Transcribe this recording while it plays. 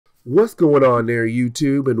What's going on there,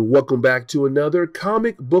 YouTube, and welcome back to another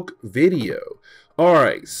comic book video.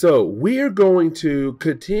 Alright, so we're going to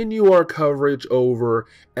continue our coverage over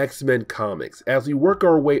X-Men comics as we work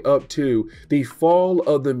our way up to the Fall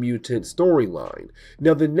of the Mutant storyline.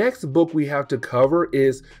 Now, the next book we have to cover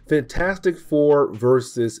is Fantastic Four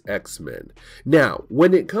versus X-Men. Now,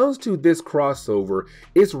 when it comes to this crossover,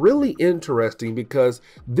 it's really interesting because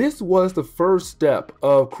this was the first step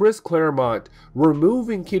of Chris Claremont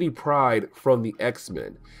removing Kitty Pryde from the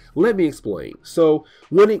X-Men. Let me explain. So,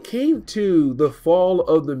 when it came to the Fall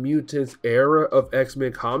of the Mutants era of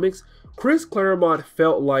X-Men comics, Chris Claremont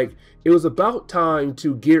felt like it was about time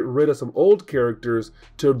to get rid of some old characters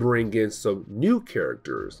to bring in some new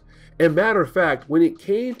characters. And matter of fact, when it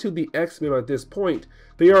came to the X-Men at this point,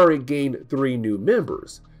 they already gained 3 new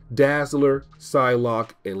members: Dazzler,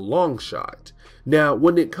 Psylocke, and Longshot. Now,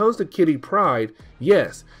 when it comes to Kitty Pryde,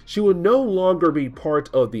 yes, she will no longer be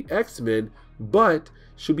part of the X-Men, but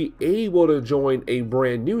she'll be able to join a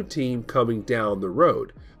brand new team coming down the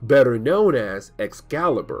road, better known as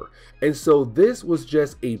Excalibur. And so this was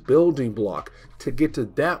just a building block to get to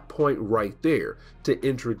that point right there, to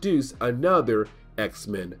introduce another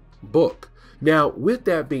X-Men book. Now, with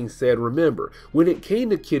that being said, remember, when it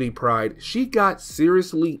came to Kitty Pryde, she got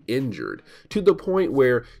seriously injured to the point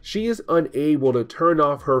where she is unable to turn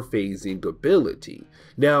off her phasing ability.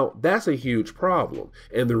 Now, that's a huge problem,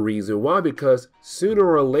 and the reason why, because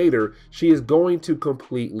sooner or later, she is going to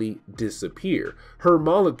completely disappear. Her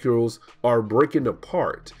molecules are breaking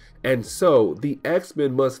apart. And so, the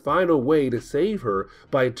X-Men must find a way to save her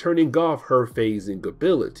by turning off her phasing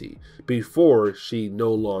ability before she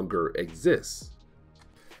no longer exists.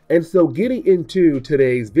 And so, getting into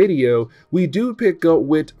today's video, we do pick up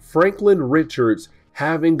with Franklin Richards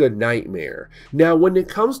having a nightmare. Now, when it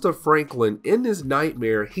comes to Franklin, in this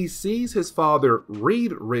nightmare, he sees his father,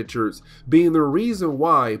 Reed Richards, being the reason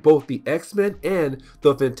why both the X-Men and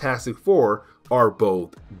the Fantastic Four are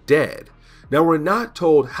both dead. Now, we're not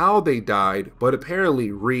told how they died, but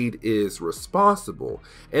apparently Reed is responsible,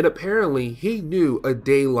 and apparently he knew a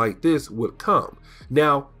day like this would come.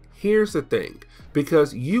 Now, here's the thing,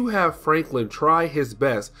 because you have Franklin try his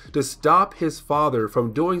best to stop his father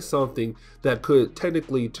from doing something that could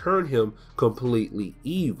technically turn him completely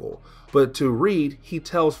evil. But to Reed, he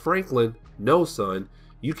tells Franklin, "No, son,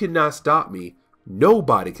 you cannot stop me.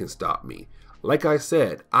 Nobody can stop me. Like I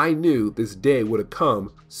said, I knew this day would have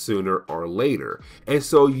come sooner or later." And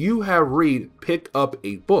so you have Reed pick up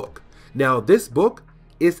a book. Now, this book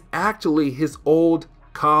is actually his old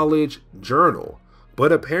college journal.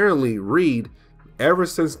 But apparently Reed, ever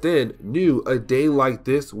since then, knew a day like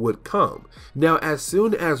this would come. Now, as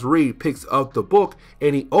soon as Reed picks up the book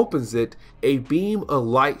and he opens it, a beam of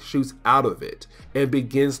light shoots out of it and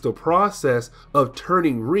begins the process of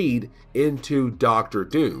turning Reed into Dr.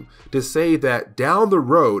 Doom, to say that down the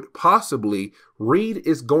road, possibly, Reed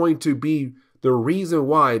is going to be the reason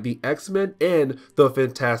why the X-Men and the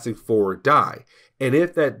Fantastic Four die. And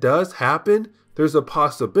if that does happen, there's a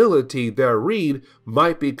possibility that Reed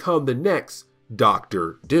might become the next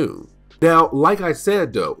Dr. Doom. Now, like I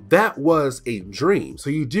said though, that was a dream. So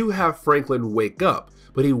you do have Franklin wake up,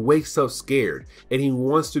 but he wakes up scared and he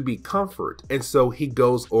wants to be comforted. And so he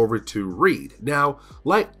goes over to Reed. Now,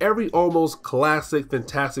 like every almost classic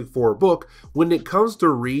Fantastic Four book, when it comes to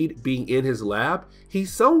Reed being in his lab, he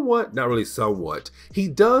somewhat, not really somewhat, he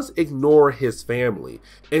does ignore his family.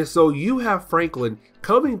 And so you have Franklin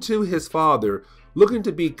coming to his father looking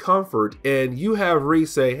to be comforted, and you have Reed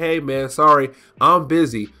say, "Hey man, sorry, I'm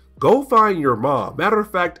busy. Go find your mom. Matter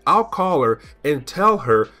of fact, I'll call her and tell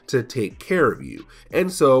her to take care of you."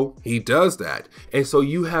 And so he does that. And so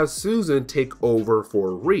you have Susan take over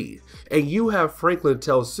for Reed. And you have Franklin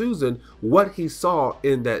tell Susan what he saw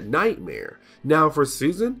in that nightmare. Now for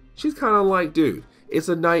Susan, she's kind of like, dude, it's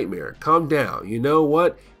a nightmare. Calm down. You know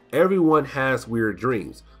what? Everyone has weird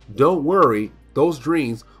dreams. Don't worry, those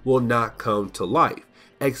dreams will not come to life.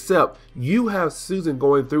 Except you have Susan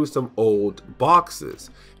going through some old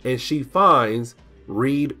boxes, and she finds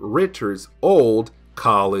Reed Richards' old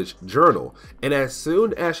college journal. And as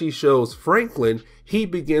soon as she shows Franklin, he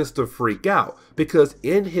begins to freak out, because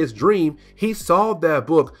in his dream, he saw that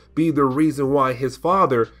book be the reason why his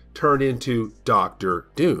father turned into Dr.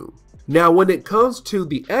 Doom. Now, when it comes to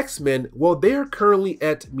the X-Men, well, they're currently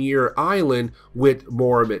at Muir Island with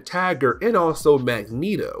Moira Taggart and also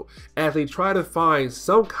Magneto, as they try to find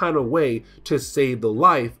some kind of way to save the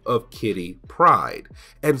life of Kitty Pryde.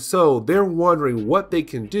 And so they're wondering what they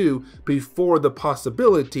can do before the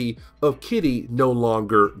possibility of Kitty no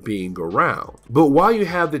longer being around. But while you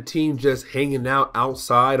have the team just hanging out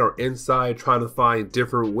outside or inside trying to find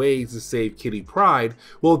different ways to save Kitty Pryde,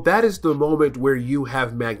 well, that is the moment where you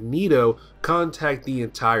have Magneto contact the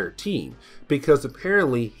entire team, because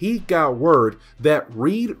apparently he got word that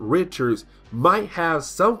Reed Richards might have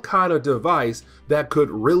some kind of device that could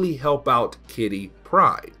really help out Kitty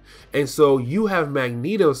Pryde. And so you have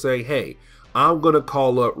Magneto say, hey, I'm going to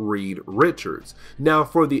call up Reed Richards. Now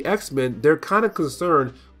for the X-Men, they're kind of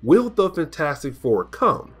concerned, will the Fantastic Four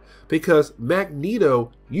come? Because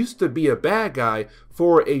Magneto used to be a bad guy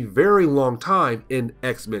for a very long time in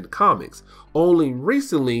X-Men comics, only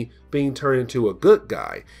recently being turned into a good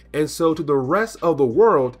guy. And so to the rest of the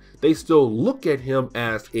world, they still look at him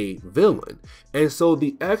as a villain. And so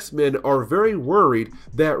the X-Men are very worried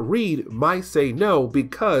that Reed might say no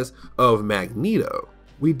because of Magneto.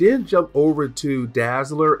 We then jump over to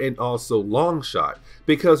Dazzler and also Longshot,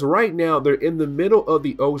 because right now they're in the middle of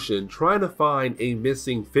the ocean trying to find a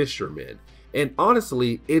missing fisherman. And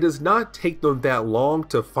honestly, it does not take them that long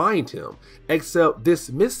to find him, except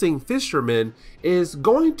this missing fisherman is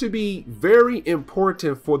going to be very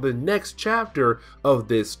important for the next chapter of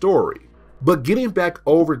this story. But getting back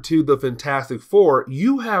over to the Fantastic Four,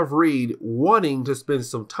 you have Reed wanting to spend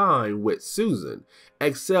some time with Susan,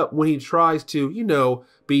 except when he tries to, you know,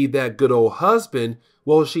 be that good old husband,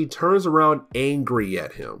 well, she turns around angry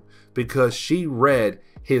at him because she read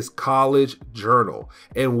his college journal,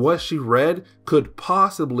 and what she read could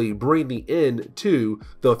possibly bring the end to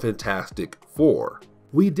the Fantastic Four.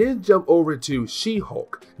 We then jump over to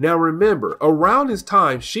She-Hulk. Now remember, around this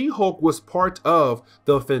time, She-Hulk was part of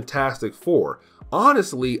the Fantastic Four.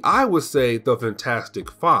 Honestly, I would say the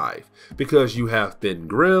Fantastic Five, because you have Ben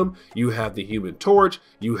Grimm, you have the Human Torch,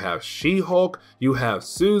 you have She-Hulk, you have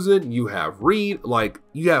Susan, you have Reed, like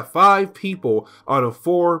you have 5 people on a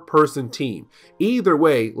 4-person team. Either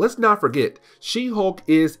way, let's not forget, She-Hulk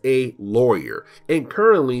is a lawyer, and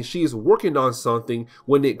currently she's working on something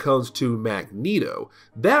when it comes to Magneto.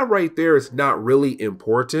 That right there is not really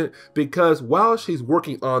important, because while she's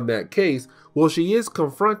working on that case, well, she is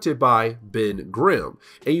confronted by Ben Grimm,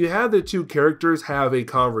 and you have the two characters have a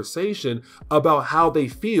conversation about how they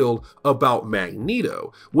feel about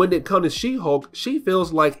Magneto. When it comes to She-Hulk, she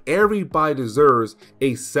feels like everybody deserves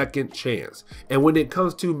a second chance. And when it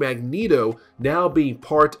comes to Magneto now being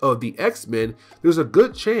part of the X-Men, there's a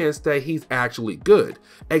good chance that he's actually good.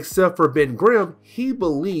 Except for Ben Grimm, he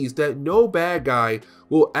believes that no bad guy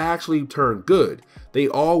will actually turn good. They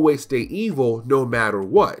always stay evil no matter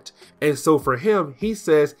what. And so for him, he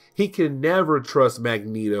says he can never trust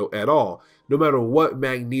Magneto at all, no matter what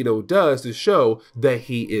Magneto does to show that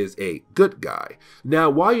he is a good guy. Now,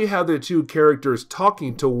 while you have the two characters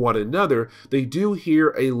talking to one another, they do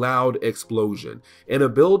hear a loud explosion, and a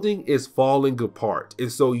building is falling apart.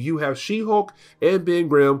 And so you have She-Hulk and Ben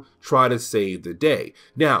Grimm try to save the day.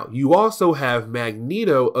 Now, you also have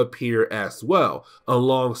Magneto appear as well,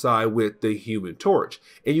 alongside with the Human Torch.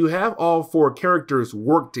 And you have all 4 characters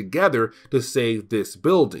work together to save this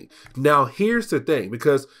building. Now, here's the thing,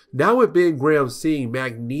 because now with Ben Grimm seeing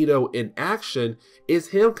Magneto in action, is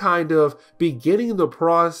him kind of beginning the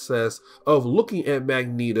process of looking at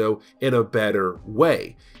Magneto in a better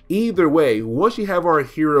way. Either way, once you have our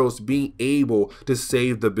heroes being able to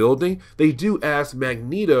save the building, they do ask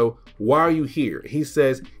Magneto, why are you here? He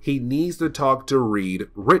says he needs to talk to Reed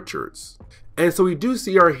Richards. And so we do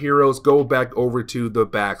see our heroes go back over to the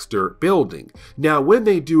Baxter building. Now, when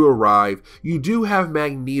they do arrive, you do have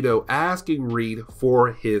Magneto asking Reed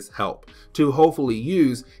for his help to hopefully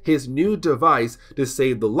use his new device to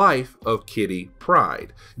save the life of Kitty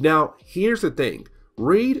Pryde. Now, here's the thing.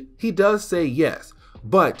 Reed, he does say yes,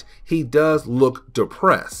 but he does look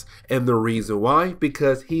depressed. And the reason why?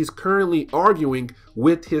 Because he's currently arguing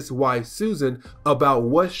with his wife Susan about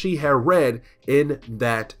what she had read in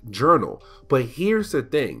that journal. But here's the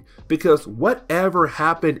thing, because whatever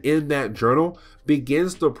happened in that journal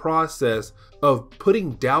begins the process of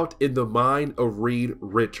putting doubt in the mind of Reed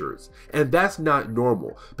Richards. And that's not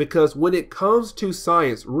normal, because when it comes to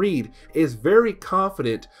science, Reed is very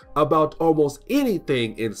confident about almost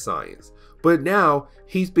anything in science. but now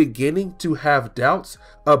he's beginning to have doubts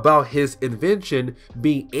about his invention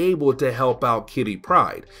being able to help out Kitty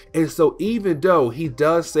Pryde. And so even though he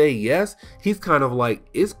does say yes, he's kind of like,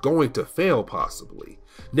 it's going to fail possibly.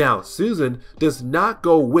 Now, Susan does not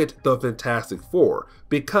go with the Fantastic Four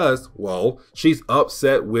because, well, she's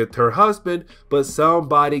upset with her husband, but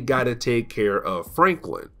somebody gotta take care of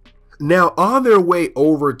Franklin. Now, on their way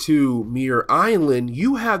over to Muir Island,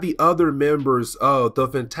 you have the other members of the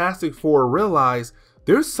Fantastic Four realize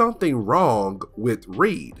there's something wrong with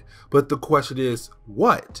Reed. But the question is,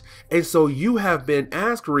 what? And so you have Ben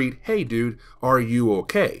ask Reed, hey dude, are you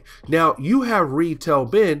okay? Now, you have Reed tell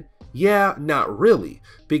Ben, yeah, not really,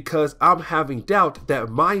 because I'm having doubt that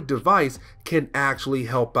my device can actually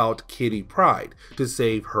help out Kitty Pryde to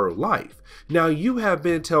save her life. Now, you have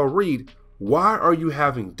Ben tell Reed, why are you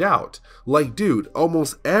having doubt? Like, dude,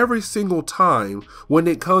 almost every single time when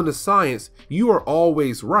it comes to science, you are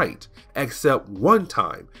always right, except one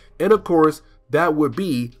time. And of course, that would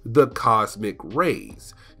be the cosmic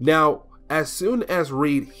rays. Now, as soon as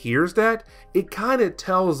Reed hears that, it kind of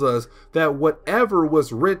tells us that whatever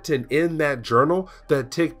was written in that journal that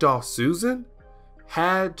ticked off Susan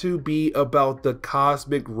had to be about the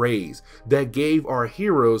cosmic rays that gave our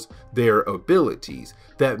heroes their abilities,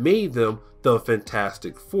 that made them the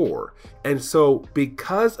Fantastic Four. And so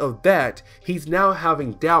because of that, he's now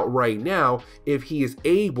having doubt right now if he is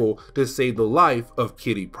able to save the life of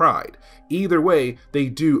Kitty Pryde. Either way, they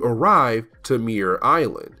do arrive to Muir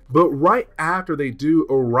Island. But right after they do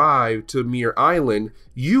arrive to Muir Island,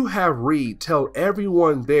 you have Reed tell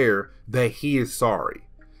everyone there that he is sorry.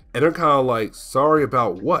 And they're kind of like, sorry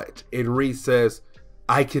about what? And Reed says,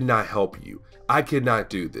 I cannot help you. I cannot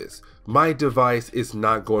do this. My device is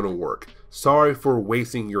not going to work. Sorry for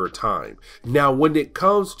wasting your time. Now, when it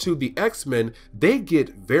comes to the X-Men, they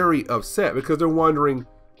get very upset because they're wondering,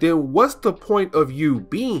 then what's the point of you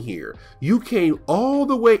being here? You came all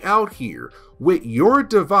the way out here with your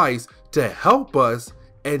device to help us,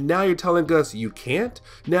 and now you're telling us you can't?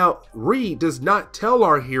 Now, Reed does not tell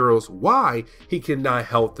our heroes why he cannot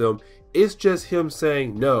help them. It's just him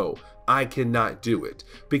saying, no, I cannot do it,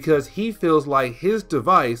 because he feels like his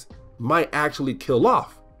device might actually kill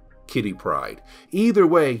off Kitty Pryde. Either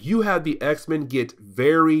way, you have the X-Men get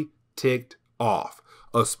very ticked off,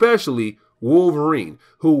 especially Wolverine,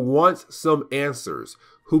 who wants some answers,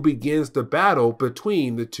 who begins the battle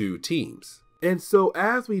between the two teams. And so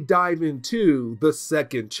as we dive into the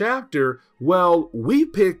second chapter, well, we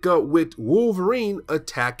pick up with Wolverine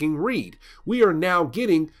attacking Reed. We are now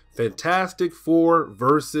getting Fantastic Four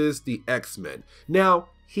versus the X-Men. Now,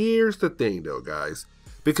 here's the thing though, guys,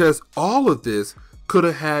 because all of this could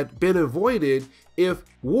have had been avoided if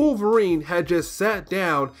Wolverine had just sat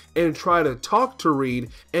down and tried to talk to Reed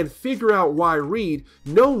and figure out why Reed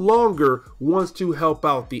no longer wants to help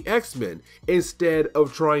out the X-Men instead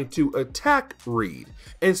of trying to attack Reed.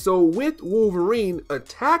 And so with Wolverine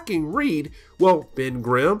attacking Reed, well, Ben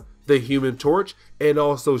Grimm, the Human Torch, and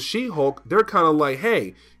also She-Hulk, they're kind of like,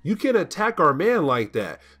 hey, you can attack our man like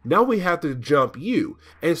that. Now we have to jump you.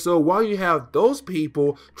 And so while you have those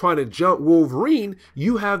people trying to jump Wolverine,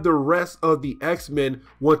 you have the rest of the X-Men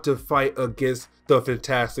want to fight against the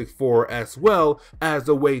Fantastic Four as well as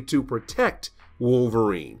a way to protect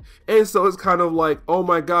Wolverine. And so it's kind of like, oh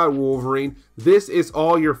my God, Wolverine, this is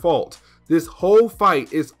all your fault. This whole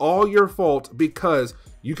fight is all your fault because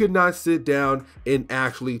you could not sit down and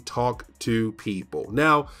actually talk to people.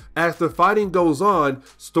 Now, as the fighting goes on,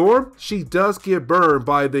 Storm, she does get burned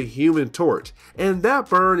by the Human Torch, and that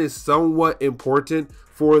burn is somewhat important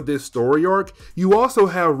for this story arc. You also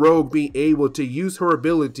have Rogue being able to use her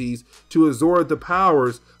abilities to absorb the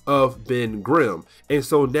powers of Ben Grimm, and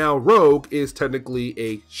so now Rogue is technically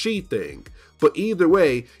a she-thing. But either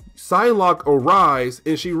way, Psylocke arrives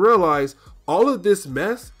and she realizes all of this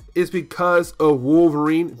mess is because of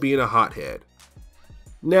Wolverine being a hothead.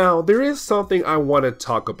 Now, there is something I want to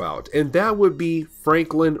talk about, and that would be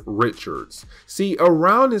Franklin Richards. See,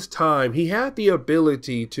 around this time, he had the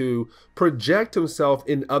ability to project himself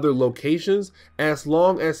in other locations as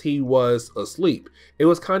long as he was asleep. It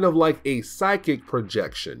was kind of like a psychic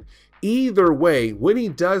projection. Either way, when he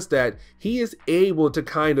does that, he is able to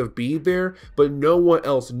kind of be there, but no one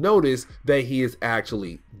else noticed that he is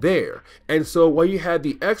actually there. And so while you had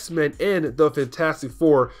the X-Men and the Fantastic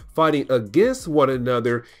Four fighting against one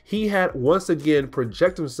another, he had once again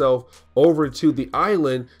project himself over to the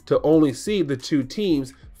island to only see the two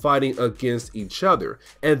teams fighting against each other.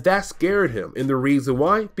 And that scared him. And the reason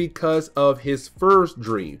why? Because of his first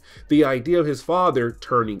dream, the idea of his father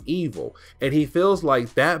turning evil. And he feels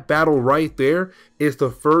like that battle right there is the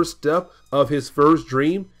first step of his first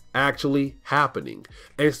dream actually happening.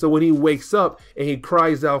 And so when he wakes up and he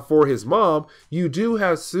cries out for his mom, you do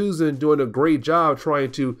have Susan doing a great job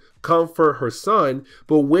trying to comfort her son.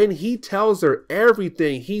 But when he tells her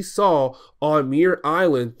everything he saw on Muir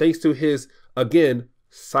Island, thanks to his, again,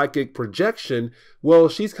 psychic projection, well,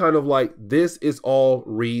 she's kind of like, this is all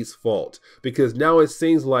Reed's fault, because now it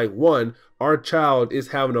seems like, one, our child is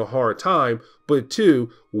having a hard time, but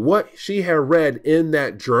two, what she had read in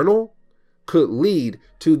that journal could lead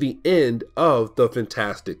to the end of the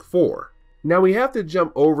Fantastic Four. Now we have to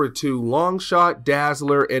jump over to Longshot,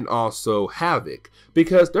 Dazzler, and also Havoc,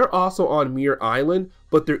 because they're also on Muir Island,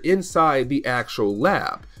 but they're inside the actual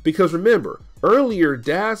lab. Because remember, earlier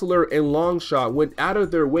Dazzler and Longshot went out of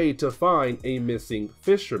their way to find a missing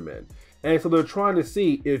fisherman. And so they're trying to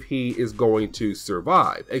see if he is going to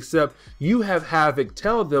survive. Except you have Havoc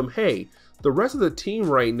tell them, hey, the rest of the team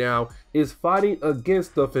right now is fighting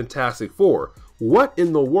against the Fantastic Four. What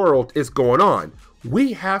in the world is going on?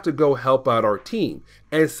 We have to go help out our team.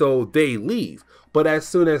 And so they leave. But as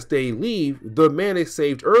soon as they leave, the man they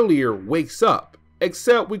saved earlier wakes up.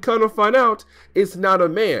 Except we kind of find out it's not a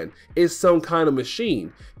man, it's some kind of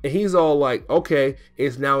machine. And he's all like, okay,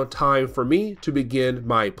 it's now time for me to begin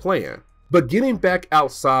my plan. But getting back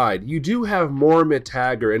outside, you do have Moira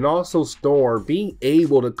McTaggart and also Storm being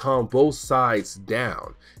able to calm both sides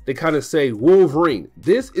down. They kind of say, Wolverine,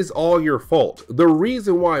 this is all your fault. The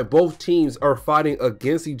reason why both teams are fighting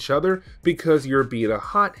against each other because you're being a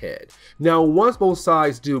hothead. Now, once both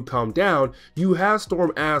sides do calm down, you have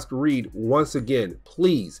Storm ask Reed once again,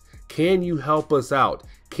 please, can you help us out?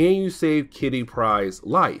 Can you save Kitty Pryde's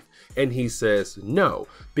life? And he says no,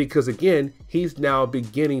 because again, he's now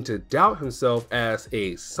beginning to doubt himself as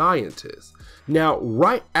a scientist. Now,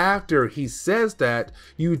 right after he says that,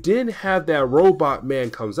 you then have that robot man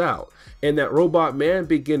comes out, and that robot man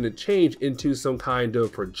begin to change into some kind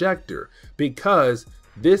of projector, because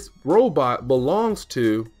this robot belongs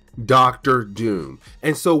to Dr. Doom.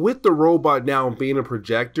 And so with the robot now being a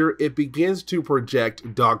projector, it begins to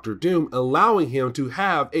project Dr. Doom, allowing him to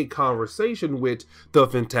have a conversation with the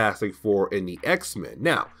Fantastic Four and the X-Men.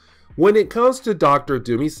 Now, when it comes to Dr.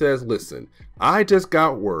 Doom, he says, listen, I just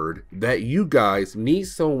got word that you guys need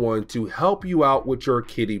someone to help you out with your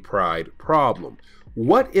Kitty Pryde problem.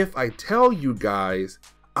 What if I tell you guys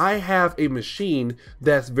I have a machine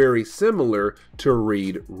that's very similar to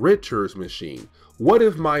Reed Richards' machine? What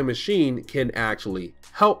if my machine can actually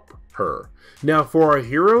help her? Now, for our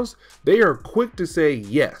heroes, they are quick to say,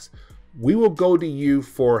 yes, we will go to you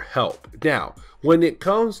for help. Now, when it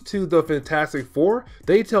comes to the Fantastic Four,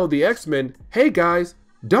 they tell the X-Men, hey guys,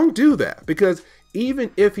 don't do that, because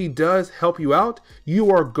even if he does help you out,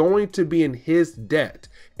 you are going to be in his debt.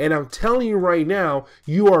 And I'm telling you right now,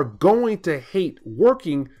 you are going to hate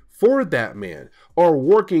working for that man or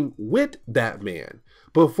working with that man.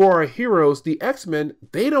 But for our heroes, the X-Men,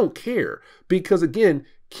 they don't care, because again,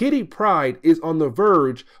 Kitty Pryde is on the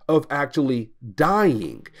verge of actually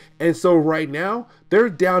dying. And so right now, they're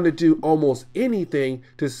down to do almost anything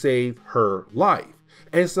to save her life.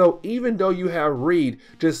 And so even though you have Reed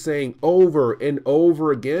just saying over and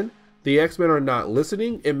over again, the X-Men are not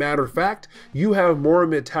listening. In matter of fact, you have Moira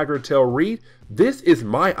McTaggart tell Reed, this is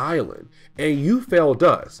my island and you failed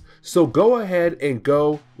us. So go ahead and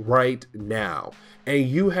go right now. And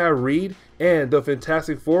you have Reed and the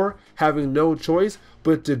Fantastic Four having no choice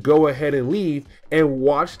but to go ahead and leave and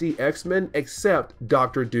watch the X-Men accept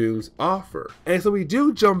Dr. Doom's offer. And so we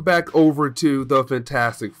do jump back over to the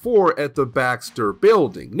Fantastic Four at the Baxter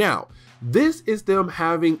building. Now, this is them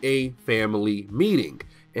having a family meeting.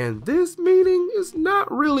 And this meeting is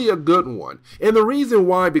not really a good one. And the reason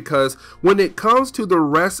why, because when it comes to the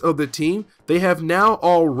rest of the team, they have now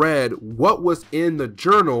all read what was in the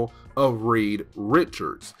journal of Reed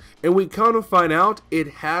Richards. And we kind of find out it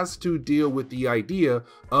has to deal with the idea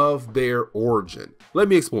of their origin. Let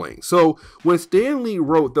me explain. So when Stan Lee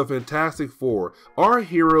wrote the Fantastic Four, our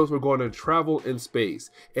heroes were going to travel in space.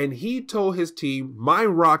 And he told his team, my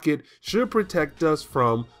rocket should protect us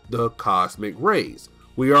from the cosmic rays.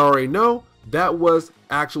 We already know that was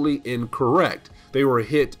actually incorrect. They were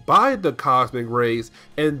hit by the cosmic rays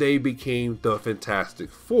and they became the Fantastic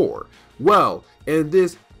Four. Well, in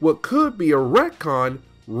this what could be a retcon,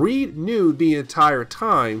 Reed knew the entire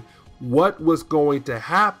time what was going to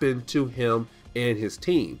happen to him and his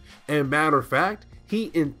team. And matter of fact, he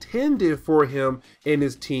intended for him and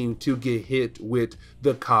his team to get hit with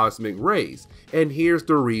the cosmic rays. And here's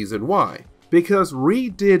the reason why. Because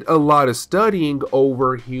Reed did a lot of studying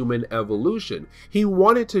over human evolution. He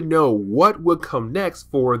wanted to know what would come next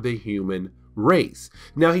for the human race.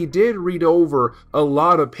 Now, he did read over a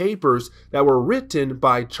lot of papers that were written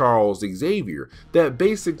by Charles Xavier that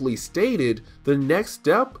basically stated the next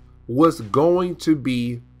step was going to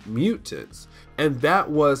be mutants. And that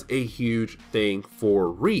was a huge thing for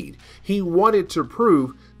Reed. He wanted to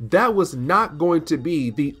prove that was not going to be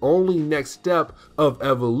the only next step of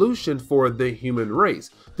evolution for the human race.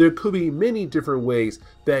 There could be many different ways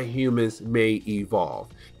that humans may evolve.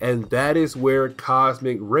 And that is where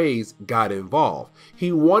cosmic rays got involved.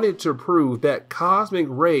 He wanted to prove that cosmic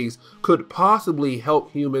rays could possibly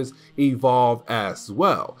help humans evolve as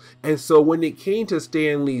well. And so when it came to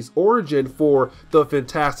Stan Lee's origin for the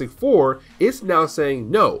Fantastic Four, it's now saying,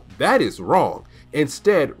 no, that is wrong.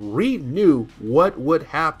 Instead, Reed knew what would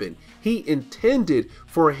happen. He intended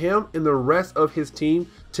for him and the rest of his team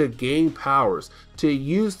to gain powers, to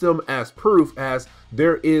use them as proof as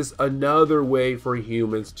there is another way for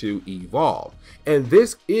humans to evolve. And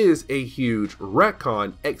this is a huge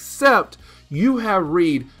retcon, except you have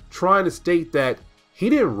Reed trying to state that he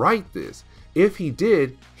didn't write this. If he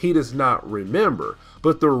did, he does not remember.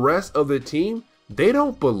 But the rest of the team, they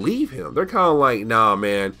don't believe him. They're kind of like, nah,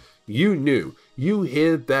 man, you knew. You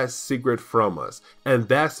hid that secret from us, and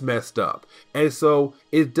that's messed up. And so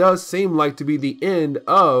it does seem like to be the end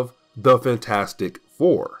of the Fantastic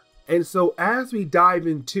Four. And so as we dive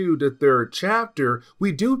into the third chapter,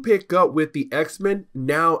 we do pick up with the X-Men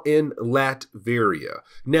now in Latveria.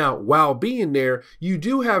 Now, while being there, you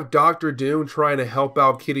do have Dr. Doom trying to help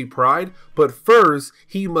out Kitty Pryde, but first,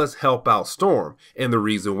 he must help out Storm. And the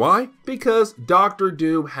reason why? Because Dr.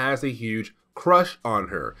 Doom has a huge crush on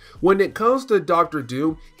her. When it comes to Dr.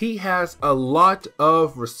 Doom, he has a lot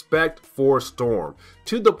of respect for Storm,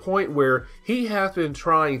 to the point where he has been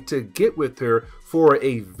trying to get with her for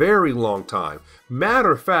a very long time.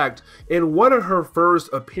 Matter of fact, in one of her first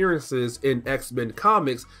appearances in X-Men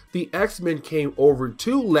comics, the X-Men came over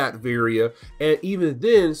to Latveria, and even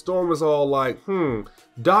then, Storm was all like,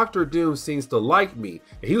 Dr. Doom seems to like me.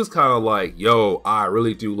 And he was kind of like, yo, I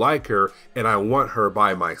really do like her, and I want her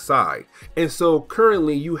by my side. And so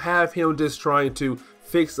currently you have him just trying to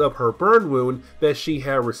fix up her burn wound that she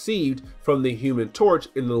had received from the Human Torch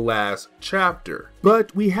in the last chapter.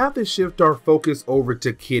 But we have to shift our focus over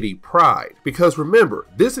to Kitty Pryde, because remember,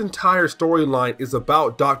 this entire storyline is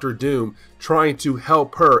about Dr. Doom trying to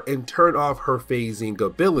help her and turn off her phasing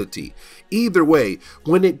ability. Either way,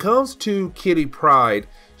 when it comes to Kitty Pryde,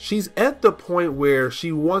 she's at the point where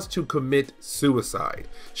she wants to commit suicide.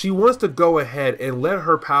 She wants to go ahead and let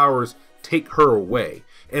her powers take her away.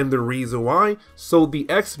 And the reason why? So the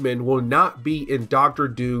X-Men will not be in Dr.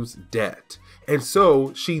 Doom's debt. And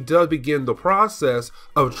so she does begin the process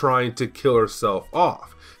of trying to kill herself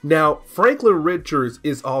off. Now, Franklin Richards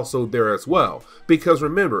is also there as well, because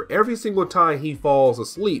remember, every single time he falls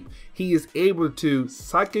asleep, he is able to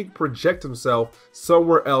psychic project himself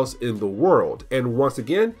somewhere else in the world. And once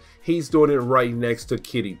again, he's doing it right next to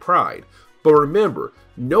Kitty Pryde. But remember,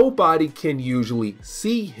 nobody can usually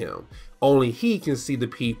see him. Only he can see the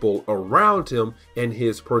people around him in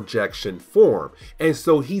his projection form. And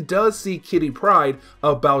so he does see Kitty Pryde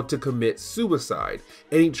about to commit suicide.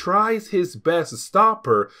 And he tries his best to stop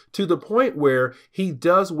her, to the point where he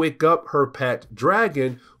does wake up her pet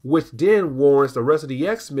dragon, which then warns the rest of the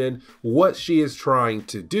X-Men what she is trying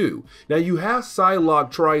to do. Now you have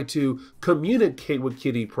Psylocke trying to communicate with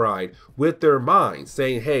Kitty Pryde with their minds,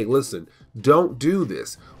 saying, hey, listen, don't do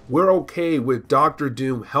this. We're okay with Dr.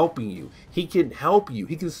 Doom helping you. He can help you.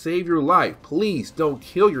 He can save your life. Please don't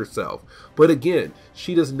kill yourself. But again,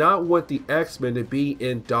 she does not want the X-Men to be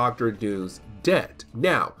in Dr. Doom's debt.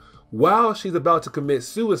 Now, while she's about to commit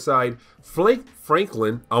suicide, Franklin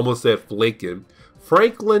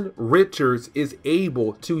Richards is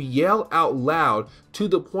able to yell out loud, to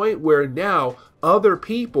the point where now other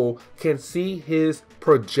people can see his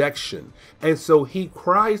projection. And so he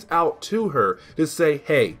cries out to her to say,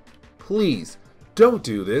 hey, please don't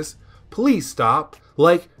do this. Please stop.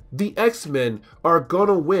 Like, the X-Men are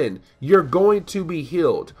gonna win. You're going to be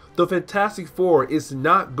healed. The Fantastic Four is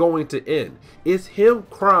not going to end. It's him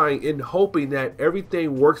crying and hoping that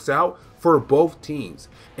everything works out for both teams.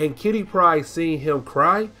 And Kitty Pryde, seeing him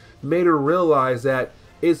cry, made her realize that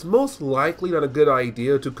it's most likely not a good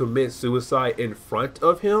idea to commit suicide in front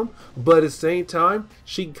of him, but at the same time,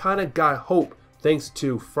 she kind of got hope thanks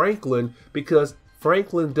to Franklin, because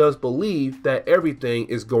Franklin does believe that everything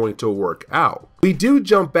is going to work out. We do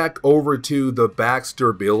jump back over to the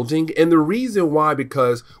Baxter building, and the reason why,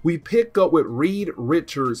 because we pick up with Reed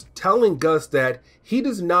Richards telling us that he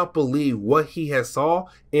does not believe what he has saw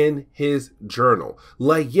in his journal.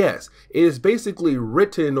 Like, yes, it is basically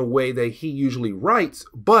written in a way that he usually writes,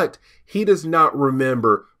 but he does not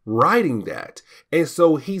remember writing that. And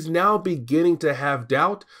so he's now beginning to have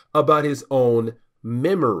doubt about his own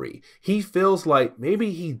memory. He feels like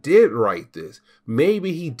maybe he did write this.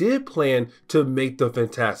 Maybe he did plan to make the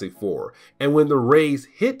Fantastic Four. And when the rays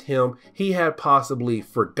hit him, he had possibly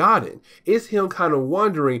forgotten. It's him kind of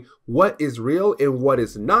wondering what is real and what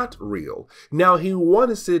is not real. Now, he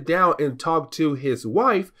wants to sit down and talk to his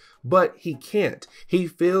wife, but he can't. He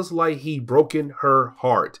feels like he broken her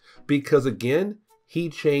heart because, again, he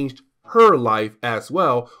changed her life as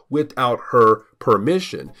well without her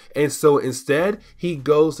permission. And so instead, he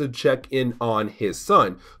goes to check in on his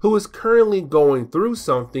son, who is currently going through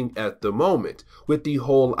something at the moment, with the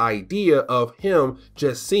whole idea of him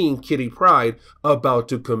just seeing Kitty Pryde about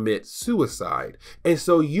to commit suicide. And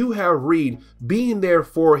so you have Reed being there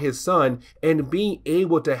for his son and being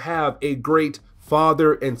able to have a great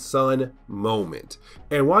father and son moment.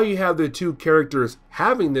 And while you have the two characters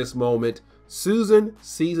having this moment, Susan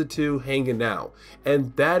sees the two hanging out,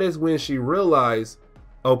 and that is when she realized,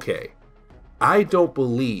 okay, I don't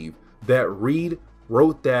believe that Reed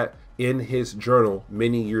wrote that in his journal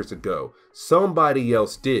many years ago. Somebody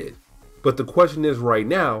else did. But the question is right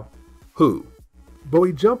now, who? But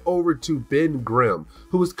we jump over to Ben Grimm,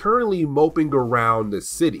 who is currently moping around the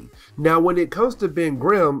city. Now, when it comes to Ben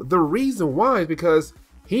Grimm, the reason why is because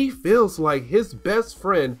he feels like his best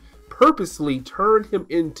friend purposely turned him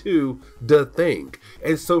into the Thing.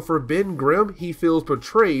 And so for Ben Grimm, he feels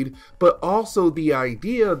betrayed, but also the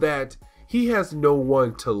idea that he has no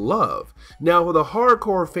one to love. Now, for the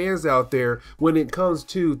hardcore fans out there, when it comes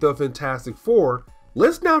to the Fantastic Four,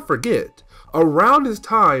 let's not forget, around this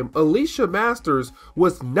time, Alicia Masters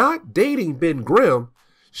was not dating Ben Grimm,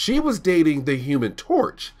 she was dating the Human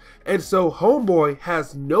Torch. And so Homeboy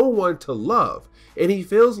has no one to love, and he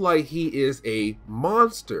feels like he is a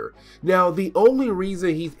monster. Now, the only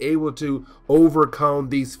reason he's able to overcome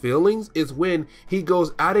these feelings is when he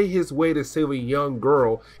goes out of his way to save a young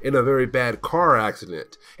girl in a very bad car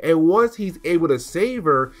accident. And once he's able to save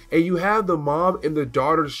her, and you have the mom and the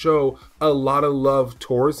daughter show a lot of love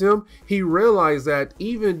towards him, he realized that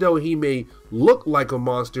even though he may look like a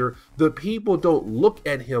monster, the people don't look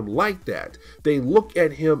at him like that. They look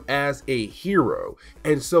at him as a hero,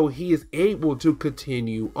 and so he is able to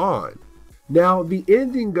continue on. Now, the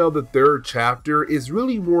ending of the third chapter is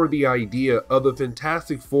really more the idea of the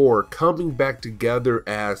Fantastic Four coming back together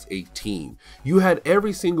as a team. You had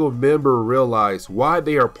every single member realize why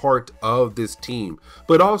they are part of this team,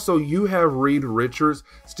 but also you have Reed Richards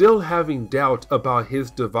still having doubt about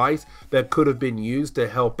his device that could have been used to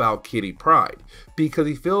help out Kitty Pryde, because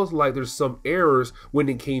he feels like there's some errors when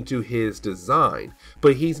it came to his design.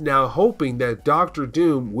 But he's now hoping that Dr.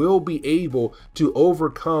 Doom will be able to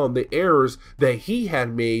overcome the errors that he had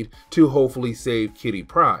made to hopefully save Kitty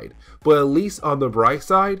Pryde. But at least on the bright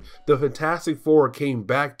side, the Fantastic Four came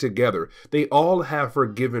back together. They all have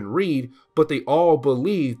forgiven Reed, but they all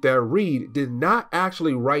believe that Reed did not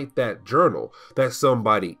actually write that journal, that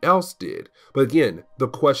somebody else did. But again, the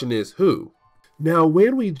question is who? Now,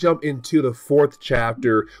 when we jump into the fourth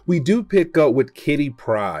chapter, we do pick up with Kitty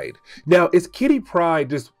Pryde. Now, is Kitty Pryde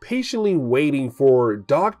just patiently waiting for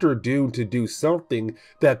Dr. Doom to do something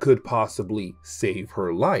that could possibly save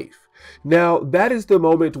her life? Now, that is the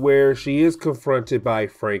moment where she is confronted by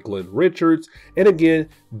Franklin Richards, and again,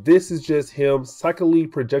 this is just him psychically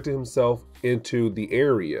projecting himself into the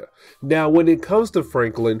area. Now, when it comes to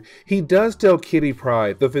Franklin, he does tell Kitty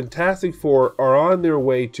Pryde the Fantastic Four are on their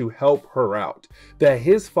way to help her out, that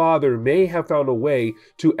his father may have found a way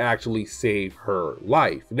to actually save her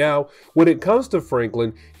life. Now, when it comes to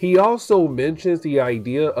Franklin, he also mentions the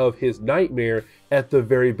idea of his nightmare at the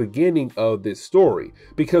very beginning of this story,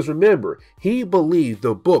 because remember, he believed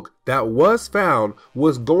the book that was found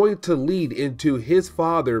was going to lead into his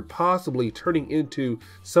father possibly turning into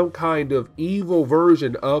some kind of evil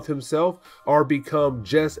version of himself, or become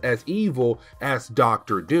just as evil as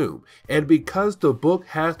Dr. Doom. And because the book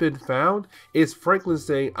has been found, it's Franklin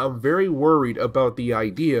saying, I'm very worried about the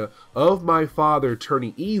idea of my father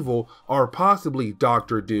turning evil, or possibly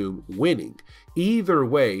Dr. Doom winning. Either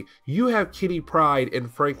way, you have Kitty Pryde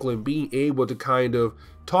and Franklin being able to kind of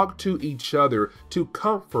talk to each other, to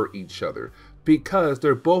comfort each other, because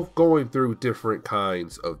they're both going through different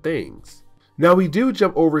kinds of things. Now we do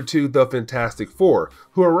jump over to the Fantastic Four,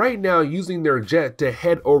 who are right now using their jet to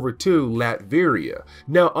head over to Latveria.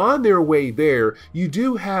 Now on their way there, you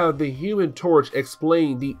do have the Human Torch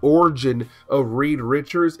explain the origin of Reed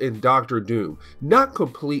Richards and Doctor Doom. Not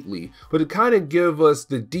completely, but to kind of give us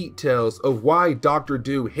the details of why Doctor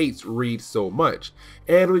Doom hates Reed so much.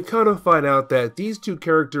 And we kind of find out that these two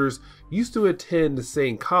characters used to attend the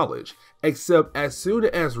same college, except as soon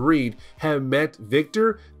as Reed had met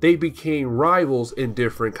Victor, they became rivals in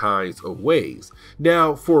different kinds of ways.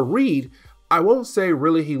 Now, for Reed, I won't say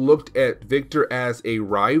really he looked at Victor as a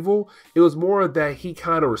rival. It was more that he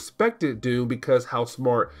kind of respected Doom because how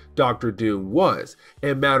smart Dr. Doom was,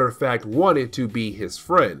 and matter of fact wanted to be his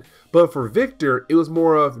friend. But for Victor, it was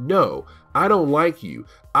more of, no, I don't like you.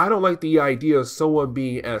 I don't like the idea of someone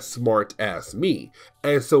being as smart as me.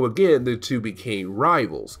 And so again, the two became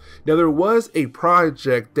rivals. Now there was a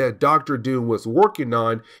project that Dr. Doom was working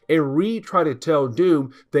on, and Reed tried to tell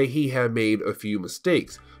Doom that he had made a few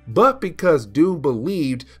mistakes. But because Doom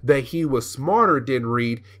believed that he was smarter than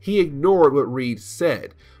Reed, he ignored what Reed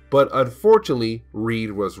said. But unfortunately,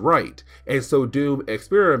 Reed was right, and so Doom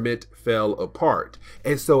experiment fell apart.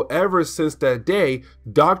 And so ever since that day,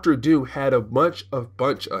 Dr. Doom had a bunch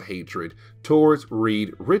of hatred towards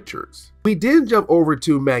Reed Richards. We did jump over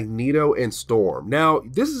to Magneto and Storm. Now,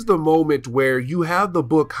 this is the moment where you have the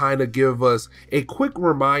book kind of give us a quick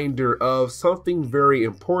reminder of something very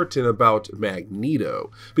important about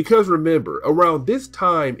Magneto. Because remember, around this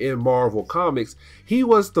time in Marvel Comics, he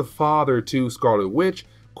was the father to Scarlet Witch,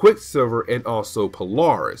 Quicksilver, and also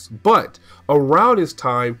Polaris. But around this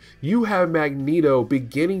time, you have Magneto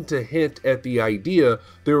beginning to hint at the idea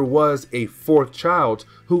there was a fourth child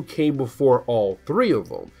who came before all three of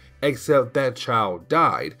them. Except that child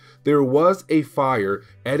died. There was a fire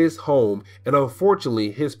at his home, and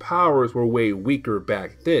unfortunately his powers were way weaker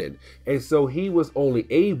back then, and so he was only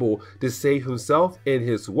able to save himself and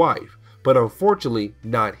his wife, but unfortunately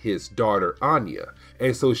not his daughter Anya.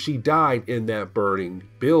 And so she died in that burning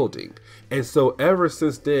building. And so ever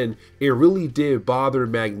since then, it really did bother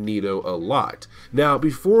Magneto a lot. Now,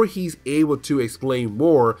 before he's able to explain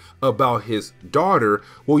more about his daughter,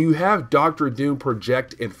 well, you have Dr. Doom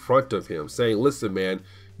project in front of him saying, listen, man,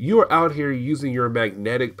 you are out here using your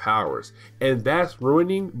magnetic powers, and that's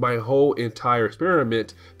ruining my whole entire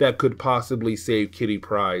experiment that could possibly save Kitty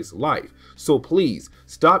Pryde's life. So please,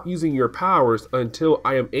 stop using your powers until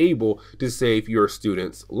I am able to save your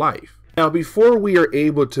student's life. Now, before we are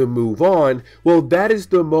able to move on, well, that is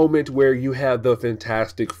the moment where you have the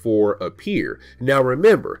Fantastic Four appear. Now,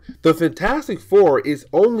 remember, the Fantastic Four is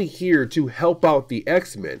only here to help out the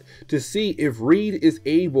X-Men to see if Reed is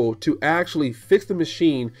able to actually fix the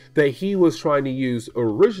machine that he was trying to use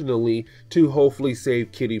originally to hopefully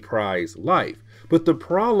save Kitty Pryde's life. But the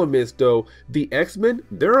problem is, though, the X-Men,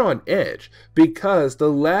 they're on edge because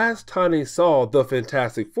the last time they saw the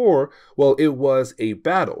Fantastic Four, well, it was a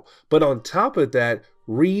battle. But on top of that,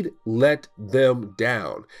 Reed let them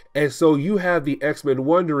down. And so you have the X-Men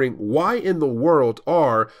wondering, why in the world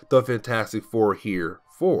are the Fantastic Four here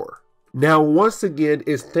for? Now, once again,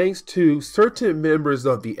 it's thanks to certain members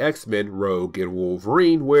of the X-Men, Rogue and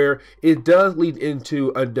Wolverine, where it does lead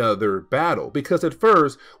into another battle. Because at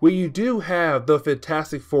first, when you do have the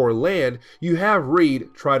Fantastic Four land, you have Reed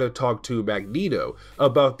try to talk to Magneto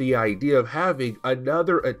about the idea of having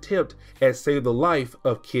another attempt at saving the life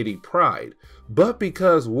of Kitty Pryde. But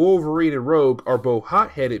because Wolverine and Rogue are both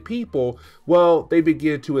hot-headed people, well, they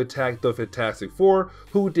begin to attack the Fantastic Four,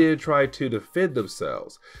 who did try to defend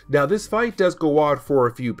themselves. Now, this fight does go on for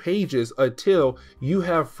a few pages until you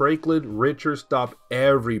have Franklin Richards stop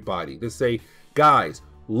everybody to say, guys,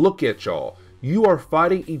 look at y'all. You are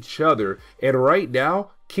fighting each other, and right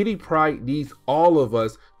now, Kitty Pryde needs all of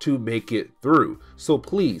us to make it through. So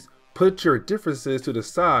please, put your differences to the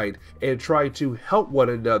side and try to help one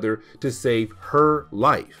another to save her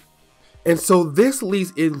life. And so this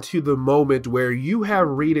leads into the moment where you have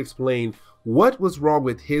Reed explain what was wrong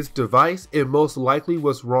with his device and most likely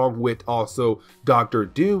what's wrong with also Dr.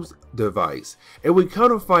 Doom's device. And we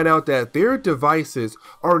kind of find out that their devices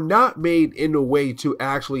are not made in a way to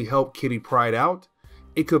actually help Kitty Pryde out.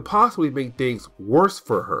 It could possibly make things worse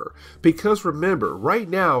for her. Because remember, right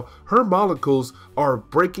now, her molecules are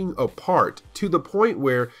breaking apart to the point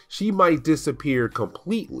where she might disappear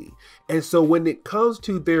completely. And so when it comes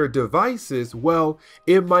to their devices, well,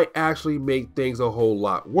 it might actually make things a whole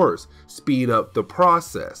lot worse, speed up the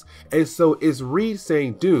process. And so it's Reed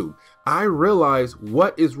saying, Doom, I realize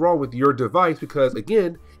what is wrong with your device because,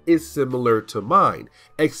 again, is similar to mine,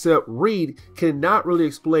 except Reed cannot really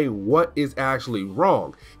explain what is actually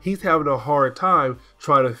wrong. He's having a hard time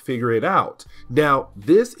trying to figure it out. Now,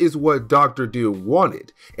 this is what Dr. Doom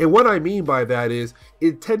wanted. And what I mean by that is,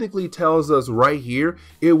 it technically tells us right here,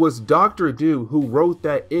 it was Dr. Doom who wrote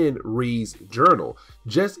that in Reed's journal,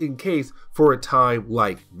 just in case for a time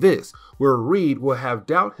like this, where Reed will have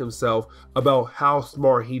doubt himself about how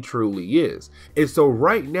smart he truly is. And so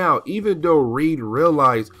right now, even though Reed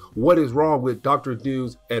realized what is wrong with Dr.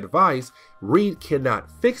 Doom's advice, Reed cannot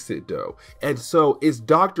fix it though. And so it's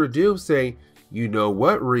Dr. Doom saying, you know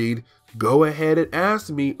what, Reed? Go ahead and ask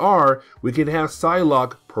me, or we can have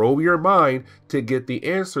Psylocke probe your mind to get the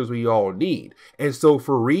answers we all need. And so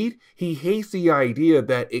for Reed, he hates the idea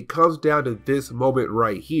that it comes down to this moment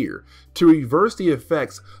right here. To reverse the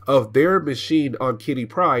effects of their machine on Kitty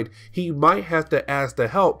Pryde, he might have to ask the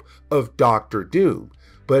help of Dr. Doom.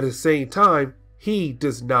 But at the same time, he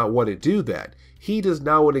does not want to do that. He does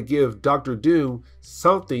not want to give Dr. Doom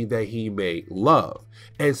something that he may love.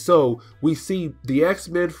 And so we see the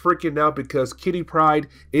X-Men freaking out because Kitty Pryde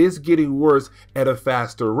is getting worse at a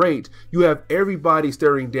faster rate. You have everybody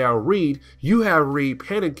staring down Reed, you have Reed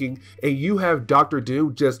panicking, and you have Dr.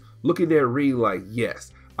 Doom just looking at Reed like,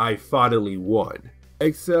 yes, I finally won.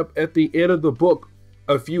 Except at the end of the book,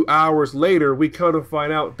 a few hours later, we come to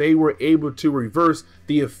find out they were able to reverse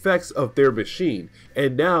the effects of their machine,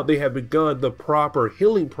 and now they have begun the proper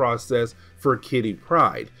healing process for Kitty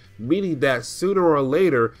Pryde, meaning that sooner or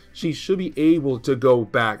later she should be able to go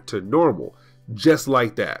back to normal, just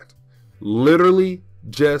like that. Literally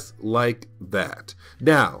just like that.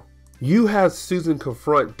 Now, you have Susan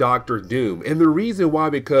confront Dr. Doom, and the reason why,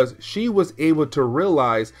 because she was able to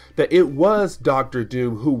realize that it was Dr.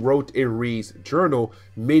 Doom who wrote in Reed's journal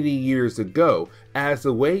many years ago as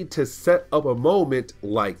a way to set up a moment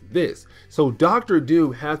like this. So Dr.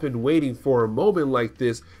 Doom has been waiting for a moment like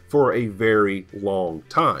this for a very long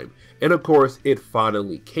time, and of course it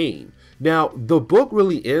finally came. Now the book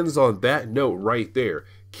really ends on that note right there.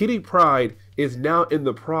 Kitty Pryde is now in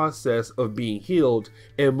the process of being healed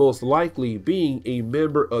and most likely being a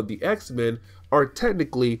member of the X-Men, or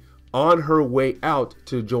technically on her way out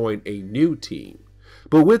to join a new team.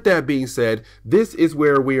 But with that being said, this is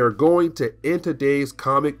where we are going to end today's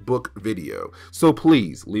comic book video. So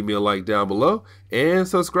please leave me a like down below and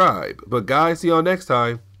subscribe. But guys, see y'all next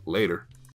time. Later.